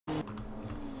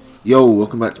Yo,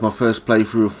 welcome back to my first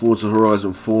playthrough of Forza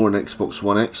Horizon 4 on Xbox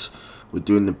One X. We're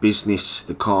doing the business,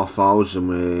 the car files, and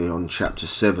we're on chapter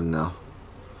 7 now.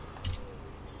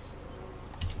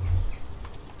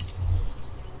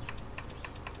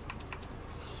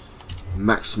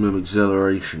 Maximum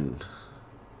acceleration.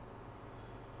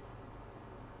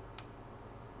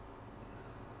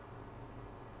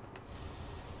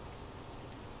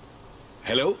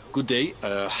 Hello, good day.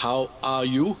 How are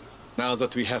you? Now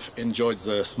that we have enjoyed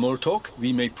the small talk,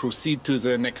 we may proceed to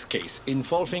the next case,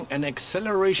 involving an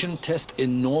acceleration test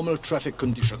in normal traffic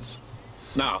conditions.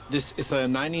 Now, this is a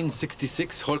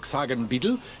 1966 Volkswagen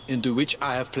Beetle, into which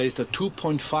I have placed a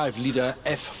 2.5-liter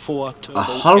F4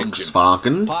 turbo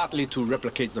engine, partly to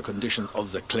replicate the conditions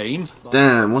of the claim.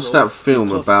 Damn, what's that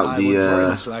film about the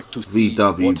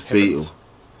VW Beetle?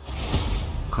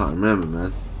 Can't remember,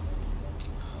 man.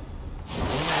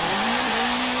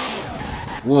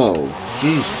 Whoa,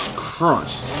 Jesus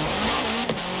Christ.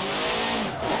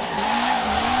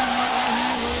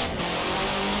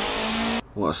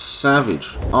 What a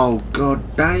savage. Oh,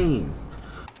 god damn.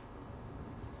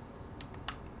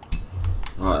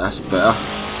 Right, that's better.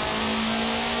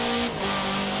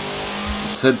 I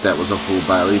said that was a full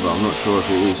battery, but I'm not sure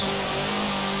if it is.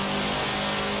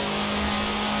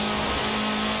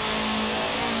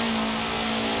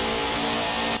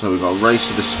 So we've got a race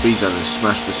to the speed zone and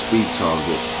smash the speed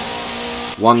target.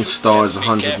 1 star is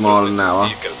 100 miles an hour.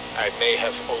 I may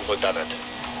have overdone it.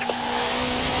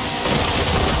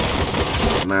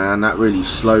 Man, that really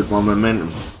slowed my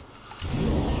momentum.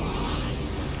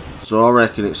 So I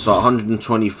reckon it's like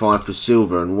 125 for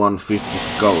silver and 150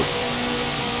 for gold.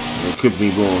 And it could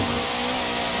be more.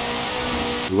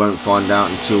 We won't find out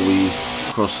until we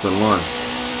cross the line.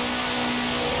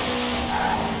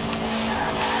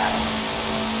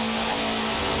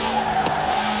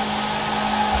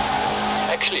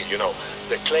 Actually, you know,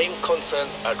 the claim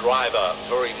concerns a driver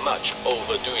very much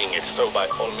overdoing it, so by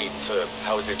all means,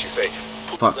 how is it you say?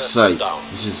 Fuck's sake,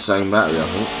 this is the same battery, I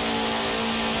think.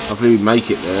 Hopefully we make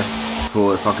it there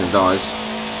before it fucking dies.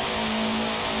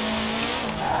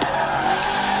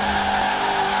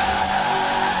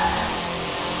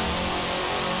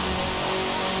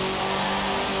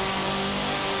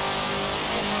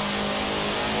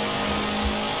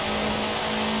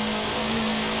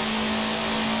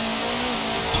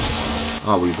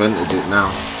 Oh, we've entered it now.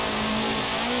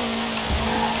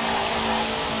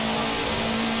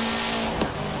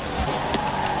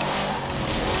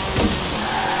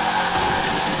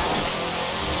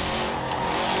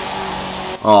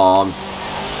 Oh, I'm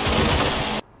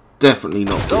definitely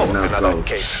not getting no gold.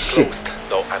 Shit. Closed,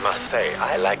 though I must say,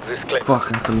 I like this clip. Fuck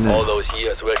happened there? All those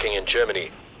years working in Germany,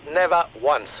 never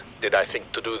once did I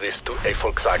think to do this to a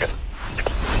Volkswagen.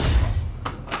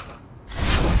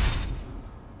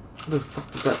 What the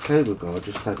fuck did that cable go? I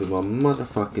just had in my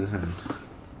motherfucking hand.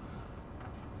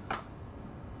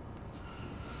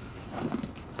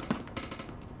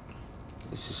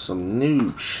 This is some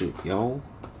noob shit, y'all.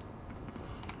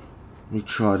 Let me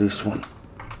try this one.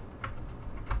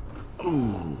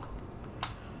 Ooh.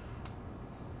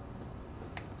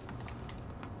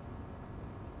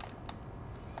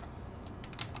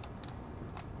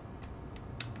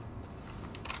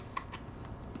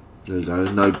 There you go,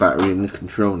 no battery in the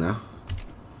control now.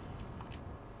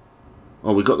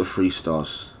 Oh, we got the 3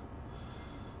 stars.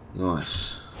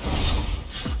 Nice.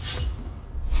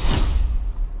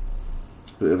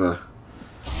 Bit of a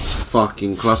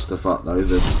fucking clusterfuck though,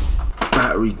 the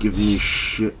battery giving me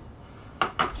shit.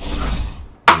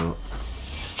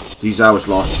 These hours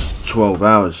last 12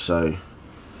 hours, so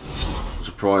I'm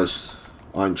surprised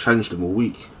I ain't changed them all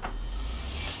week.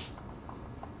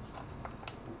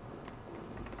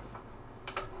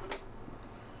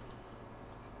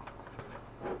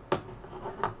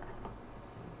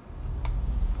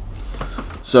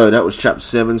 So that was chapter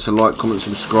 7, so like, comment,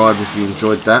 subscribe if you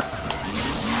enjoyed that.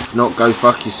 If not, go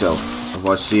fuck yourself.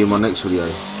 Otherwise, see you in my next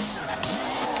video.